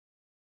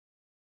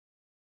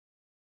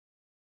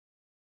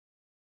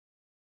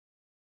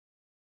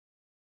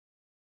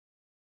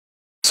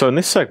So in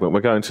this segment,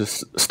 we're going to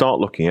start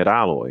looking at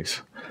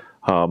alloys.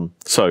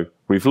 So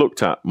we've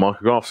looked at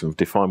micrographs and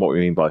defined what we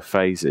mean by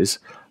phases.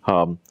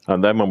 And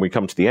then when we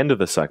come to the end of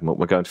the segment,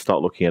 we're going to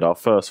start looking at our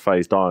first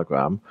phase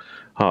diagram,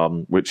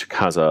 which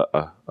has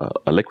a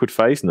liquid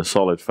phase and a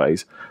solid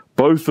phase,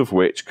 both of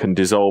which can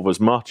dissolve as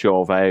much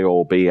of A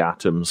or B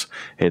atoms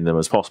in them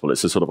as possible.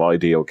 It's a sort of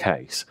ideal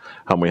case.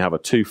 And we have a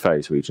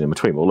two-phase region in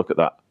between. We'll look at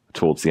that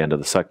towards the end of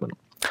the segment.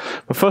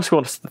 But first we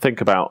want to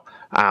think about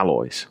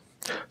alloys.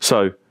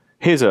 So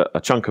here's a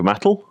chunk of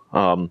metal,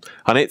 and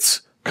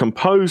it's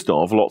composed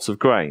of lots of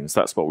grains.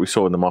 That's what we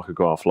saw in the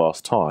micrograph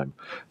last time.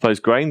 Those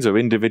grains are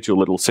individual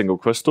little single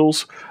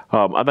crystals,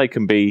 and they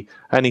can be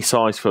any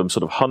size from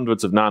sort of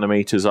hundreds of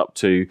nanometers up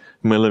to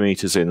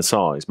millimeters in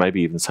size,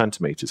 maybe even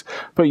centimeters.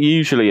 But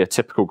usually a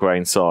typical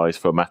grain size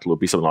for metal would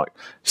be something like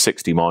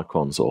 60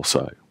 microns or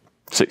so.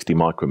 60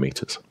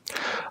 micrometers.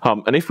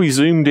 And if we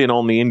zoomed in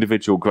on the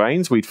individual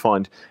grains, we'd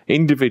find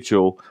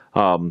individual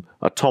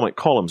atomic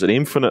columns, an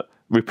infinite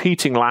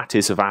repeating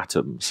lattice of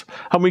atoms.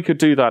 And we could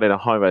do that in a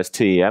high-res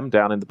TEM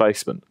down in the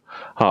basement.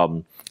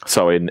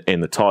 So in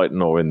the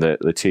Titan or in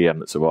the TEM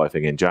that's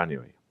arriving in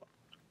January.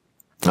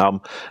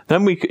 Then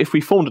if we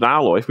formed an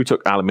alloy, if we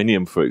took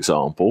aluminium for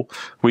example,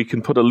 we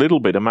can put a little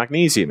bit of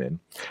magnesium in.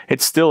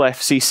 It's still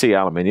FCC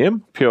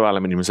aluminium, pure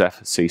aluminium is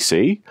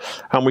FCC,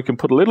 and we can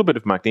put a little bit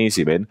of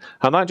magnesium in,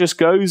 and that just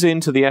goes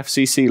into the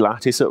FCC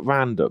lattice at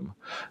random.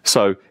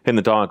 So in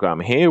the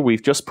diagram here,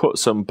 we've just put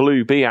some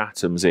blue B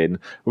atoms in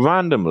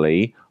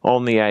randomly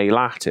on the A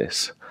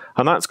lattice,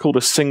 and that's called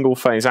a single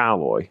phase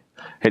alloy.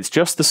 It's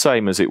just the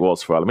same as it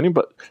was for aluminium,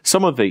 but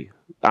some of the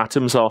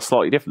atoms are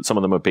slightly different. Some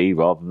of them are B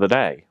rather than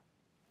A.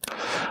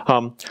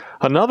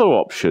 Another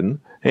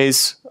option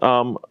is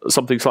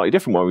something slightly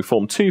different where we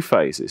form two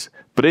phases.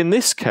 But in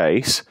this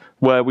case,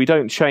 where we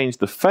don't change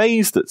the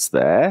phase that's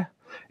there,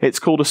 it's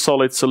called a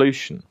solid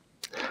solution.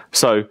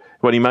 So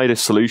when you made a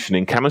solution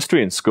in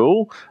chemistry in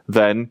school,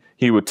 then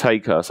you would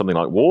take something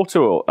like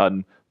water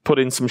and put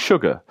in some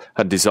sugar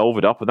and dissolve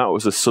it up, and that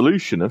was a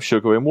solution of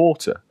sugar in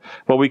water.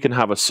 Well, we can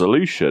have a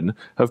solution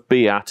of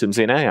B atoms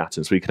in A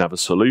atoms. We can have a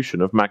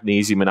solution of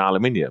magnesium and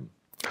aluminium.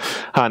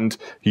 And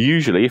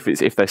usually,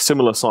 if they're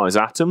similar size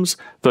atoms,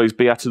 those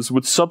B atoms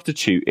would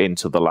substitute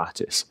into the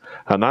lattice,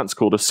 and that's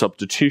called a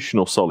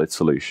substitutional solid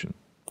solution.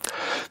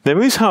 There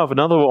is, however,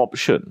 another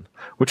option,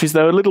 which is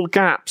there are little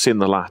gaps in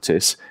the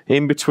lattice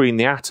in between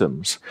the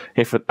atoms.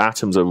 If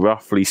atoms are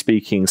roughly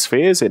speaking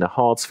spheres in a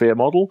hard sphere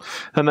model,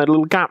 then there are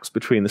little gaps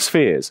between the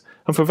spheres.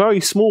 And for very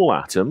small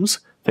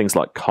atoms, things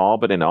like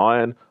carbon in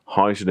iron,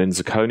 hydrogen in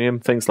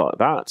zirconium, things like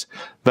that,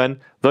 then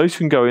those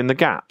can go in the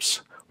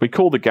gaps. We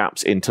call the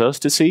gaps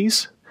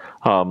interstices,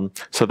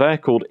 so they're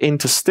called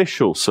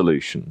interstitial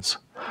solutions.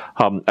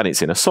 And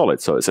it's in a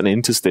solid, so it's an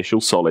interstitial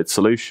solid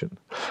solution.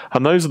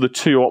 And those are the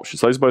two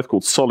options. Those are both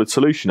called solid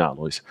solution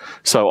alloys.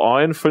 So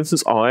iron, for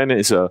instance, iron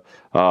is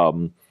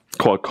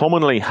quite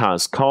commonly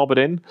has carbon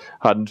in,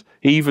 and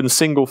even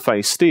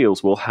single-phase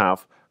steels will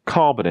have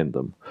carbon in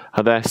them.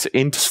 And they're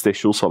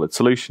interstitial solid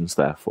solutions,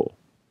 therefore.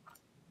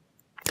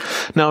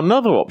 Now,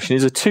 another option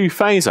is a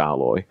two-phase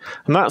alloy,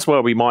 and that's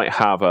where we might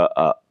have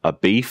a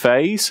B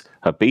phase,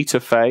 a beta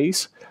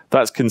phase,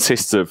 that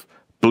consists of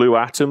blue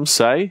atoms,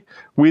 say,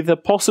 with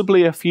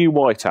possibly a few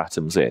white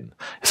atoms in.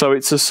 So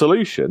it's a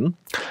solution,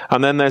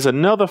 and then there's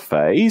another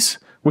phase,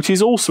 which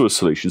is also a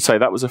solution. Say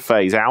that was a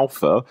phase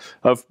alpha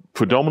of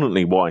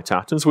predominantly white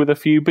atoms with a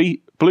few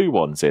blue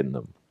ones in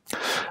them.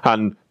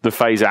 And the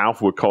phase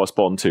alpha would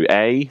correspond to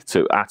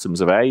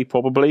atoms of A,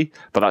 probably,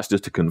 but that's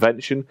just a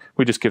convention.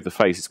 We just give the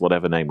phases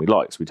whatever name we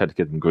like, so we tend to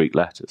give them Greek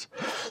letters.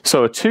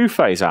 So a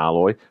two-phase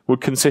alloy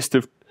would consist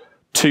of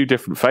two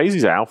different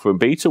phases, alpha and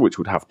beta, which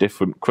would have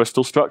different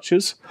crystal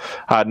structures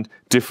and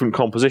different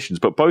compositions,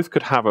 but both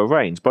could have a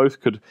range.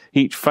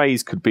 Each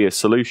phase could be a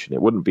solution.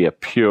 It wouldn't be a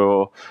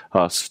pure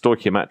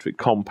stoichiometric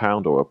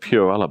compound or a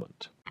pure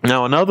element.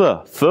 Now,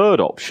 another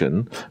third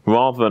option,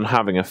 rather than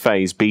having a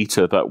phase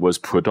beta that was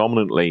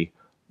predominantly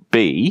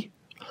B,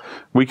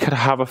 we could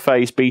have a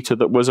phase beta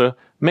that was a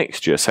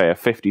mixture, say a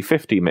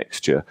 50-50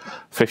 mixture,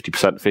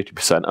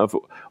 50% of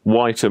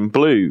white and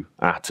blue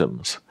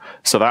atoms.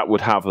 So that would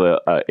have,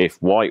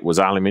 if white was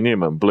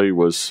aluminium and blue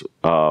was,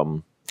 I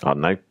don't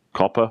know,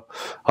 copper.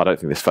 I don't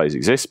think this phase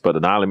exists, but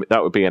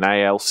that would be an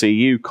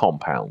AlCu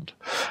compound.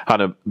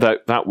 And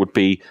that would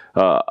be,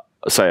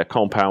 say, a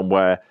compound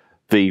where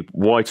the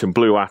white and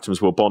blue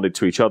atoms were bonded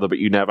to each other, but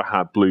you never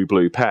had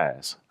blue-blue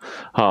pairs.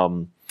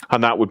 And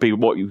that would be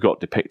what you've got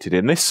depicted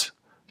in this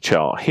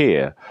chart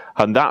here.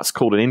 And that's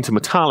called an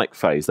intermetallic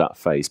phase, that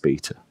phase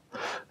beta.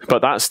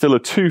 But that's still a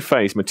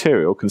two-phase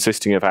material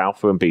consisting of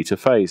alpha and beta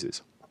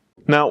phases.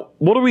 Now,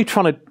 what are we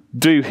trying to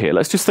do here?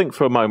 Let's just think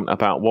for a moment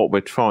about what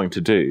we're trying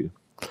to do.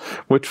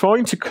 We're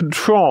trying to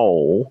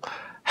control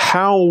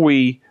how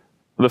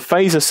the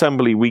phase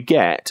assembly we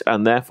get,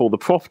 and therefore the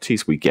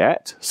properties we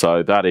get,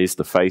 so that is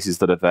the phases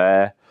that are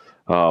there,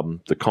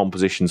 the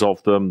compositions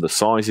of them, the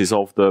sizes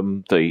of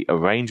them, the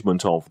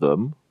arrangement of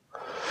them,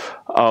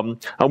 and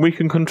we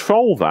can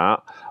control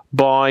that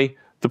by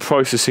the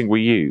processing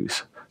we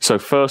use. So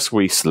first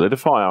we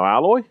solidify our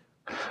alloy,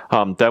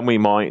 then we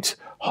might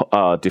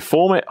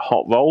deform it,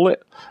 hot roll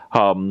it,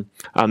 and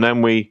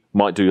then we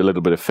might do a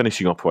little bit of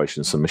finishing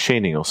operations, some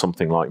machining or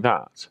something like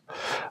that.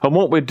 And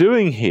what we're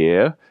doing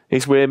here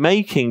is we're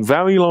making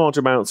very large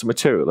amounts of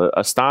material.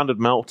 A standard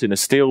melt in a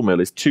steel mill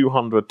is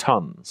 200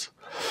 tons.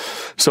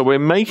 So we're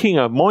making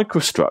a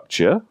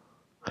microstructure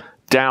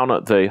down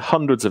at the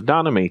hundreds of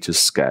nanometers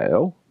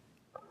scale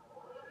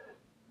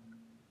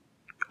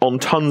on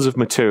tons of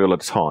material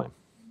at a time.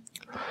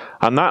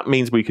 And that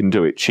means we can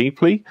do it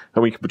cheaply,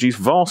 and we can produce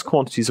vast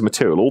quantities of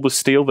material. All the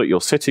steel that you're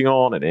sitting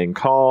on, and in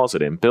cars,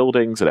 and in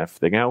buildings, and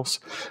everything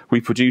else,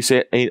 we produce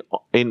it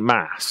in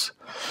mass.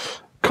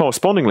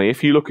 Correspondingly,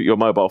 if you look at your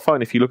mobile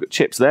phone, if you look at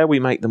chips, there we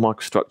make the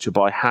microstructure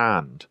by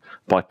hand,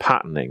 by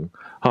patterning.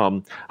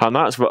 And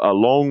that's a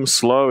long,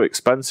 slow,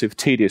 expensive,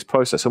 tedious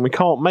process, and we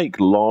can't make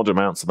large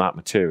amounts of that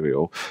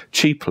material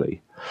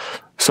cheaply.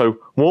 So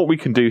what we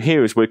can do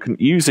here is we're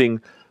using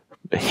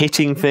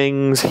hitting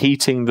things,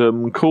 heating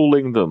them,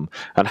 cooling them,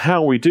 and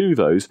how we do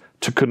those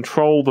to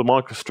control the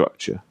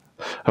microstructure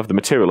of the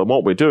material. And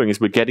what we're doing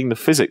is we're getting the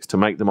physics to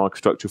make the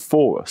microstructure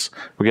for us.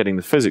 We're getting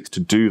the physics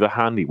to do the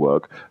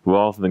handiwork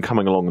rather than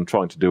coming along and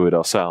trying to do it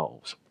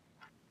ourselves.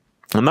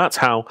 And that's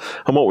how,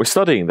 and what we're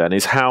studying then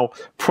is how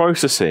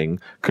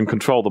processing can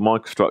control the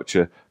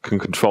microstructure, can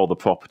control the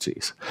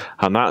properties.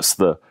 And that's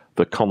the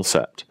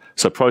concept.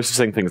 So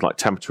processing things like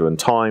temperature and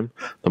time,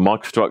 the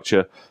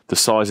microstructure, the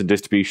size and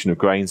distribution of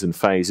grains and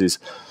phases,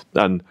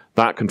 and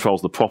that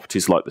controls the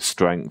properties like the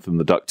strength and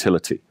the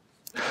ductility.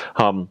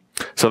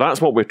 So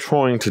that's what we're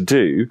trying to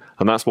do,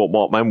 and that's what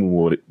Mark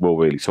Menwell will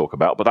really talk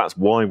about, but that's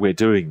why we're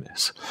doing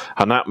this.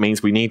 And that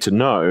means we need to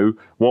know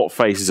what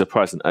phases are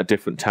present at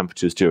different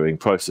temperatures during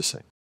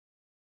processing.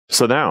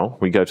 So now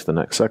we go to the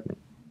next segment.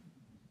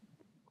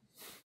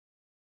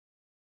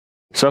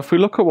 So if we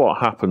look at what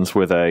happens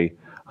with a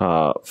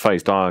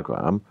phase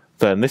diagram,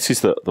 then this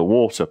is the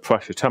water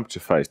pressure temperature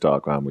phase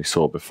diagram we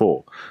saw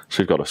before.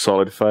 So we've got a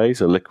solid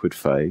phase, a liquid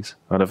phase,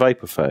 and a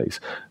vapor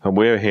phase. And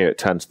we're here at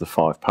 10 to the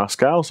 5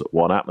 pascals at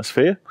 1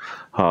 atmosphere,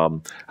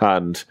 and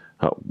 0.1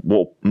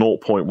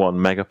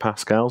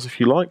 megapascals, if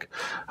you like.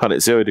 And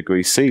at 0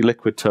 degrees C,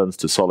 liquid turns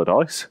to solid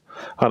ice.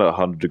 And at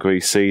 100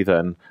 degrees C,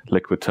 then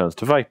liquid turns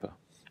to vapor.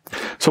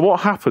 So what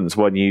happens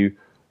when you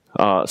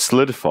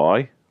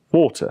solidify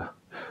water?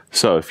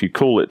 So if you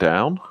cool it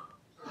down,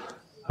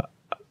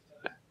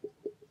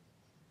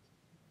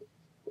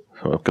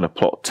 so I'm going to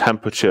plot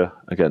temperature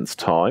against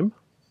time.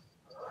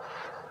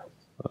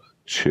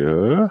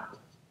 Sure.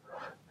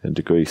 In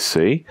degrees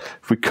C.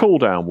 If we cool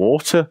down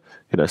water,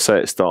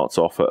 say it starts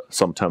off at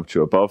some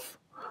temperature above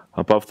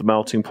the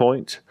melting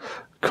point,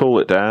 cool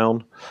it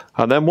down,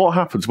 and then what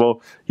happens?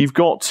 Well, you've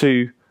got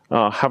to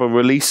have a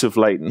release of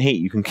latent heat.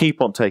 You can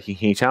keep on taking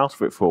heat out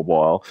of it for a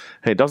while,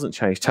 and it doesn't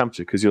change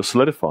temperature because you're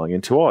solidifying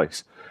into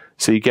ice.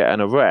 So you get an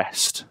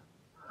arrest,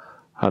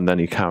 and then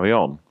you carry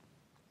on.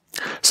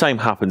 Same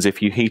happens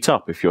if you heat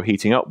up. If you're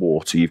heating up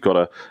water, you've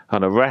got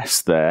an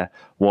arrest there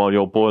while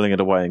you're boiling it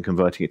away and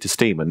converting it to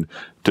steam and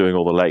doing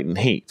all the latent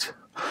heat.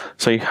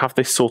 So you have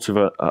this sort of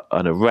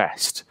an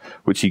arrest,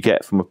 which you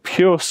get from a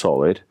pure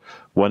solid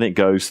when it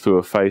goes through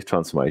a phase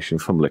transformation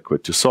from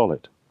liquid to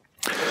solid.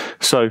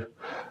 So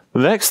the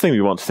next thing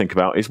we want to think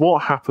about is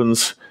what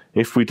happens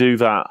if we do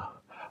that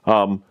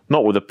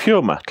not with a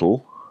pure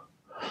metal,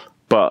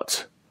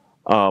 but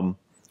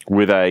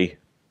with an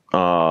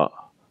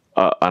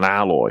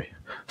alloy.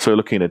 So we're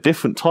looking at a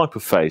different type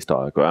of phase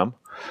diagram.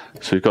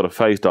 So we've got a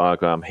phase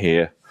diagram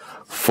here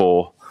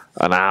for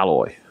an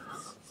alloy.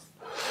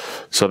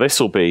 So this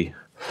will be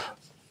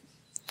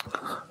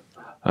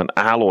an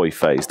alloy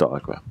phase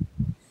diagram.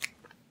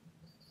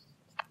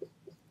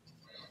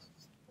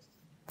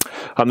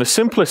 And the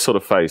simplest sort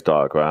of phase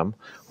diagram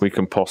we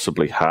can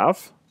possibly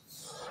have,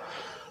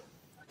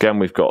 again,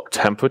 we've got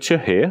temperature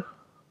here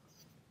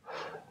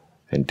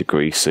in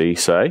degrees C,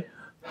 say.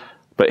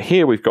 But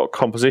here we've got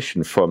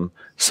composition from,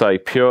 say,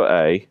 pure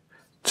A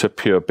to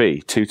pure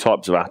B, 2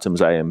 types of atoms,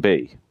 A and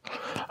B.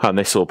 And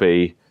this will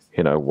be,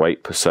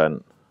 weight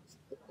percent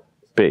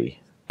B,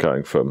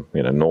 going from,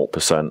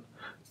 0%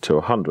 to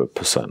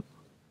 100%.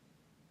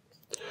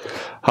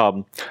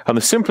 And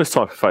the simplest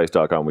type of phase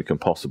diagram we can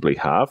possibly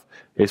have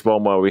is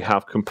one where we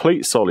have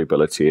complete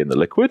solubility in the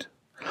liquid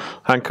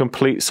and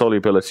complete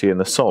solubility in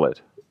the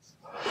solid.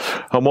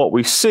 And what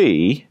we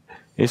see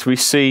is we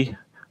see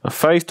a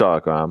phase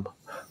diagram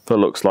that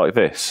looks like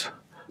this.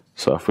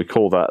 So if we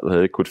call that the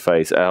liquid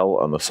phase L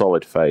and the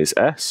solid phase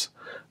S,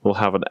 we'll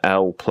have an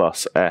L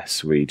plus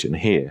S region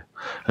here,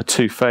 a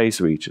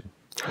 2-phase region.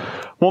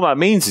 What that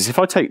means is if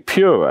I take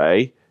pure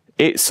A,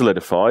 it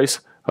solidifies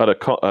at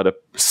a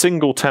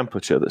single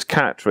temperature that's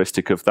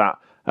characteristic of that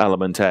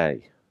element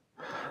A,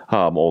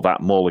 or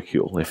that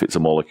molecule, if it's a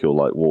molecule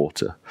like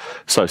water.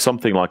 So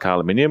something like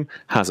aluminium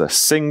has a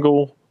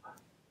single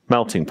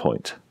melting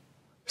point,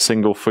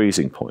 single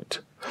freezing point.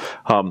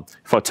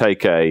 If I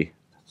take a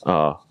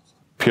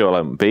pure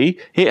element B,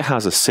 it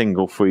has a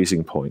single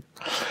freezing point.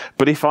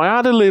 But if I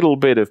add a little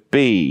bit of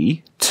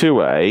B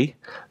to A,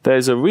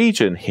 there's a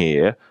region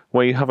here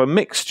where you have a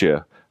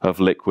mixture of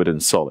liquid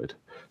and solid.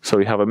 So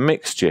we have a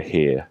mixture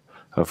here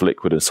of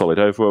liquid and solid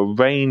over a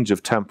range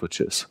of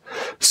temperatures.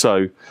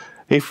 So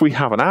if we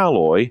have an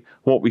alloy,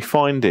 what we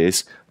find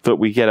is that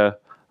we get a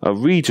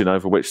region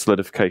over which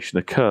solidification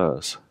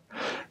occurs.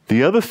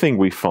 The other thing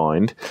we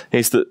find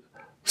is that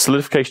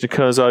solidification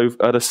occurs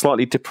at a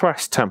slightly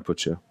depressed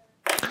temperature.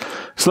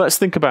 So let's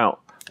think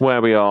about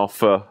where we are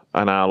for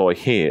an alloy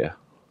here.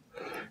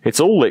 It's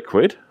all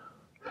liquid,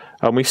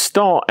 and we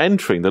start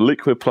entering the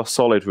liquid plus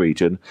solid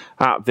region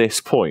at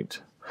this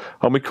point.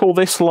 And we call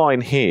this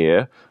line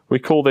here, we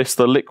call this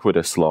the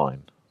liquidus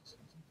line.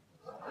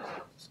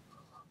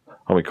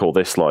 And we call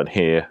this line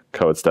here,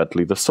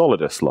 coincidentally, the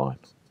solidus line.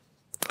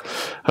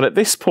 And at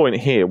this point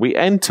here, we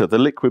enter the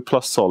liquid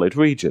plus solid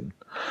region.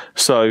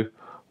 So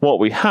what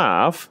we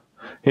have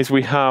is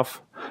we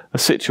have a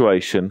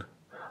situation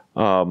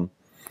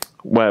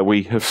where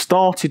we have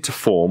started to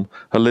form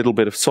a little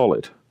bit of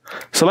solid.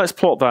 So let's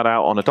plot that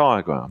out on a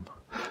diagram.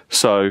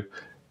 So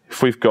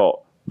if we've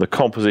got the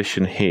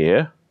composition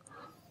here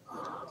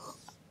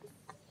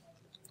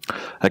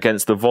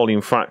against the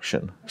volume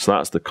fraction, so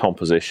that's the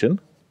composition,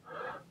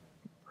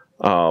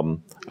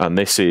 and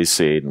this is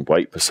in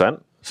weight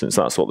percent, since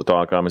that's what the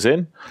diagram is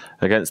in,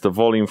 against the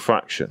volume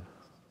fraction.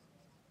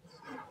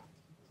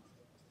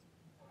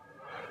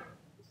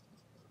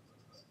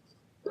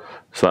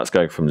 So that's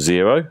going from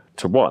 0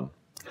 to 1.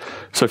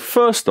 So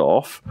first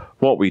off,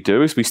 what we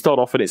do is we start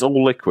off and it's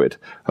all liquid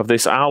of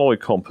this alloy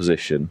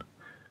composition,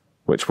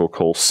 which we'll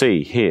call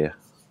C here.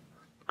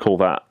 Call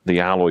that the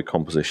alloy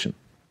composition.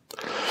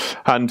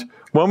 And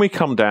when we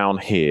come down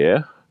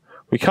here,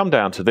 we come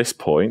down to this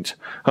point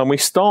and we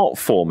start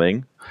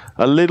forming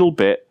a little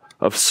bit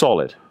of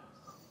solid.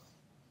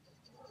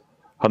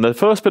 And the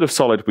first bit of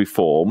solid we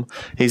form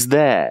is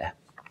there.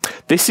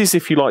 This is,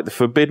 if you like, the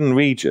forbidden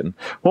region.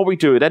 What we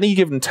do at any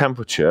given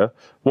temperature,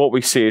 what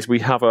we see is we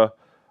have a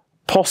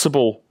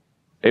possible,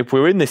 if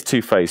we're in this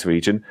two-phase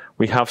region,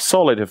 we have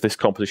solid of this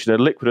composition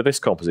and liquid of this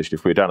composition.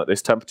 If we're down at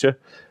this temperature,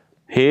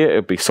 here it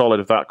would be solid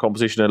of that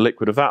composition and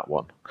liquid of that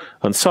one,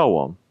 and so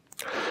on.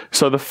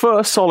 So the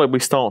first solid we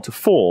start to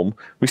form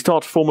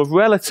a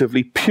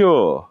relatively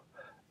pure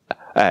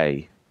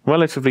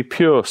relatively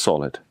pure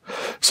solid.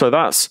 So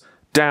that's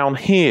down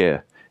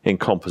here in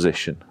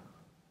composition.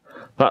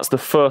 That's the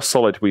first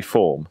solid we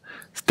form.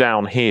 It's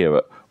down here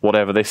at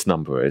whatever this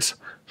number is.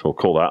 So we'll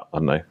call that, I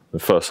don't know, the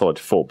first solid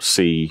to form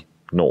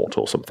C0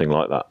 or something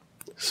like that.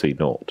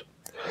 C0.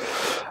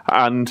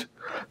 And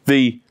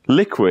the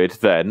liquid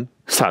then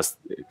has,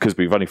 because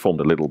we've only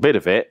formed a little bit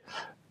of it,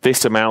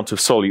 this amount of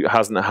solute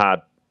hasn't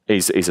had,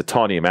 is a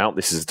tiny amount.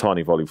 This is a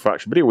tiny volume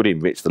fraction, but it would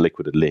enrich the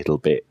liquid a little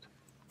bit.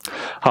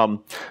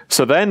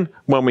 So then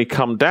when we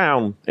come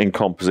down in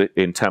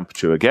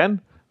temperature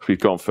again, we've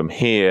gone from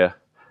here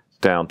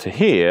down to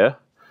here,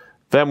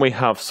 then we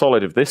have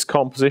solid of this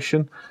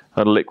composition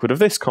and liquid of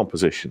this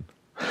composition.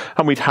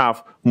 And we'd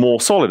have more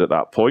solid at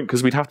that point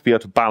because we'd have to be able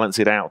to balance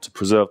it out to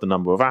preserve the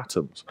number of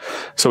atoms.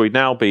 So we'd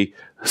now be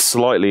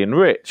slightly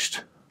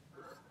enriched,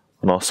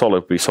 and our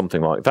solid would be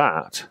something like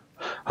that,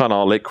 and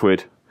our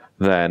liquid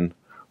then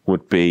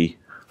would be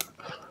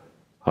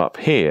up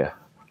here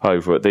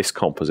over at this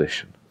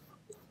composition.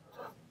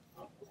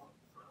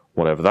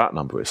 Whatever that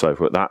number is,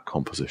 over at that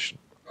composition.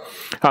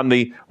 And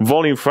the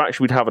volume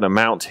fraction, we'd have an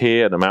amount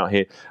here,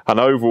 and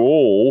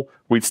overall,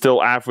 we'd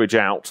still average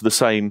out to the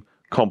same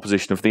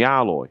composition of the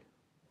alloy.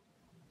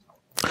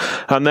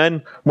 And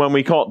then, when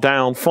we got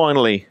down,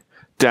 finally,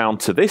 down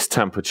to this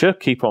temperature,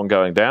 keep on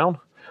going down,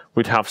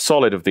 we'd have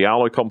solid of the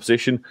alloy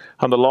composition,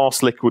 and the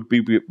last liquid would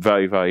be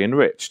very, very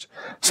enriched.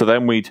 So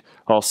then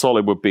our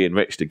solid would be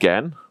enriched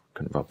again. I'm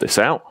going to rub this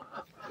out.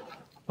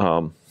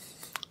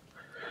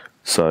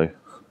 So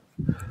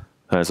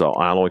there's our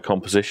alloy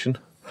composition.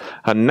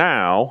 And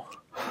now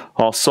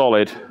our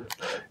solid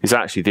is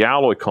actually the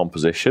alloy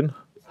composition,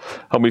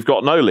 and we've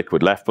got no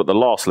liquid left, but the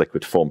last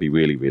liquid to form be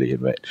really, really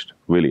enriched,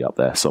 really up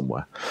there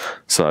somewhere.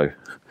 So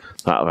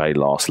that very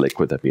last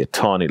liquid, there'd be a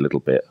tiny little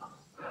bit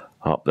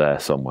up there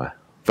somewhere,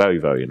 very,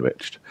 very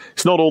enriched.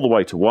 It's not all the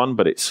way to 1,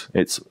 but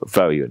it's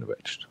very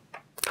enriched.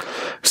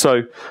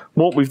 So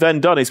what we've then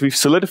done is we've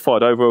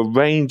solidified over a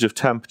range of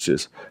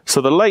temperatures.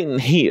 So the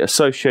latent heat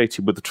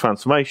associated with the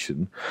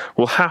transformation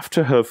will have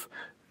to have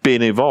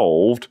been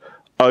evolved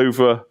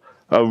over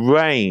a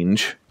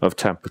range of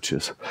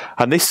temperatures.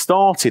 And this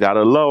started at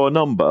a lower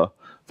number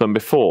than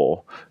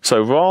before.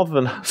 So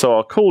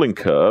our cooling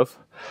curve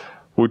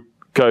would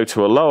go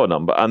to a lower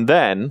number, and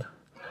then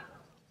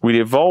we'd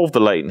evolve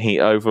the latent heat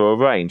over a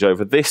range,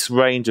 over this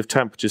range of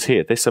temperatures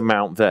here, this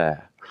amount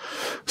there.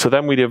 So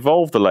then we'd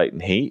evolve the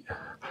latent heat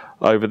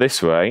over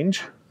this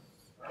range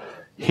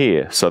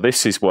here. So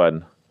this is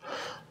when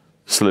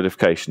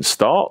solidification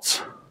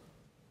starts,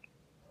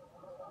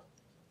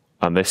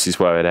 and this is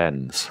where it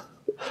ends,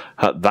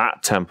 at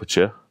that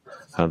temperature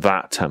and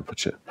that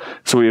temperature.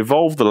 So we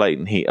evolve the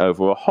latent heat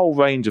over a whole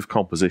range of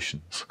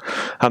compositions.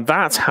 And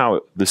that's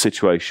how the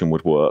situation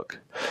would work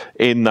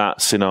in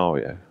that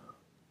scenario.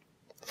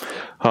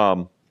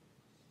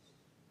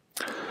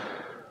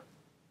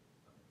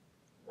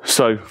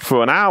 So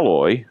for an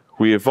alloy,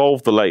 we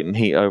evolve the latent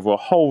heat over a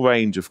whole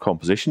range of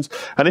compositions.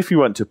 And if you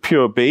went to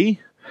pure B,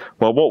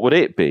 well, what would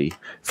it be?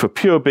 For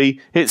pure B,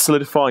 it's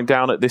solidifying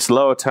down at this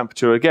lower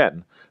temperature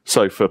again.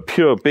 So for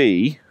pure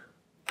B,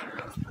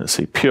 let's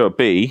see, pure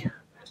B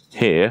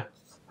here,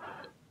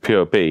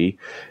 pure B,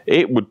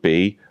 it would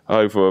be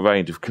over a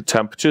range of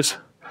temperatures,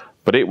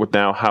 but it would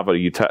now have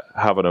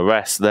an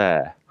arrest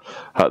there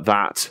at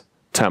that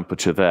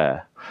temperature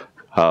there.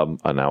 And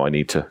now I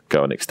need to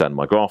go and extend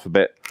my graph a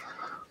bit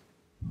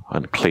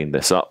and clean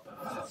this up.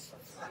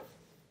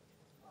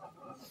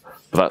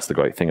 But that's the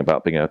great thing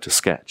about being able to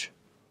sketch,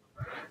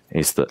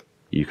 is that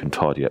you can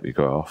tidy up your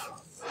graph.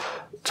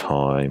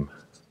 Time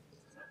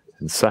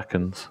in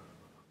seconds.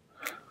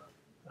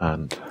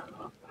 And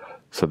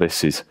so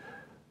this is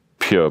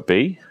pure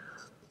B.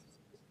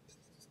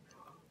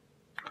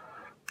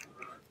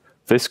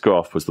 This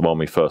graph was the one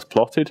we first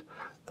plotted.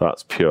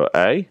 That's pure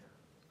A.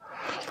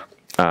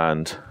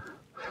 And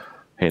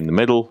in the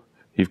middle,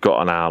 you've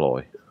got an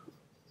alloy.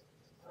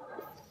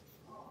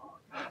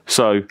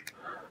 So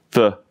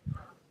the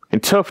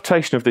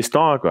interpretation of this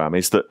diagram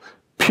is that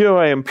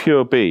pure A and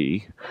pure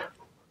B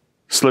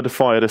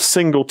solidify at a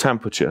single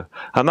temperature,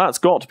 and that's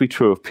got to be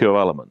true of pure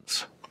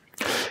elements.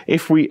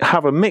 If we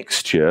have a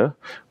mixture,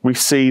 we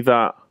see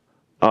that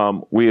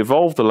we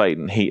evolve the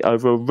latent heat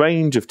over a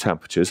range of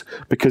temperatures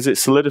because it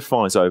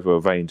solidifies over a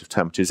range of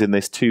temperatures in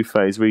this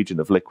two-phase region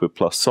of liquid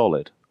plus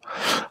solid.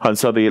 And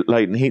so the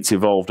latent heat's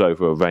evolved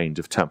over a range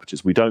of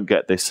temperatures. We don't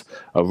get this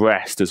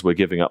arrest as we're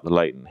giving up the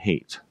latent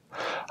heat.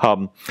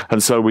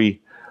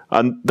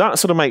 And that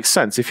sort of makes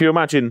sense. If you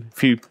imagine,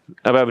 if you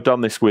have ever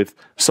done this with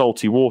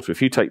salty water, if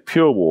you take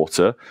pure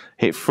water,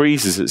 it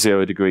freezes at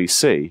 0 degrees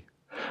C,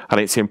 and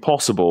it's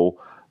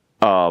impossible,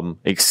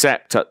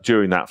 except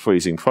during that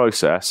freezing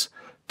process,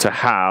 to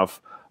have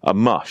a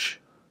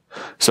mush.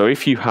 So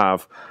if you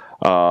have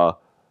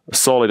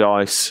solid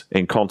ice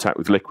in contact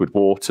with liquid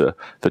water,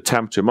 the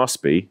temperature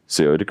must be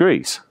 0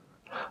 degrees.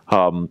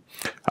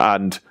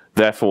 And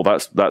therefore,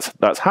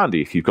 that's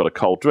handy if you've got a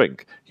cold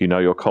drink. You know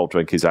your cold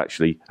drink is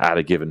actually at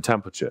a given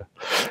temperature.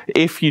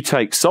 If you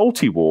take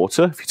salty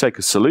water, if you take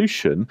a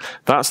solution,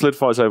 that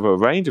solidifies over a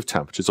range of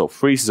temperatures or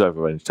freezes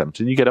over a range of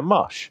temperatures, and you get a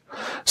mush.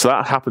 So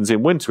that happens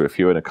in winter. If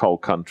you're in a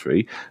cold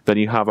country, then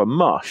you have a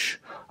mush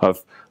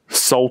of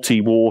salty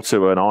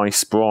water and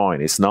ice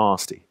brine. It's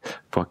nasty.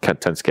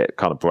 It tends to get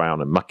kind of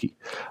brown and mucky.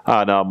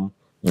 And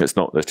there's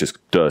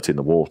just dirt in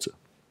the water.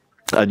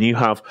 And you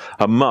have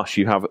a mush,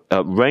 you have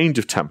a range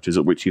of temperatures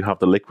at which you have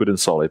the liquid and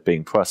solid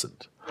being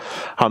present.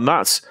 And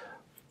that's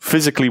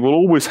physically will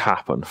always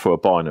happen for a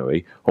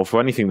binary or for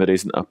anything that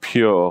isn't a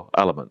pure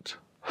element.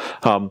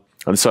 And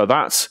so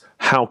that's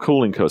how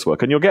cooling curves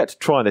work. And you'll get to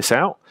try this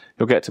out.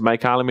 You'll get to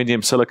make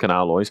aluminium silicon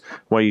alloys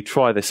where you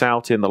try this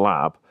out in the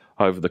lab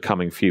over the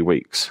coming few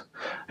weeks.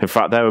 In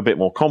fact, they're a bit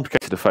more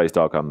complicated a phase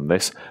diagram than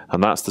this,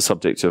 and that's the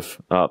subject of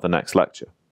the next lecture.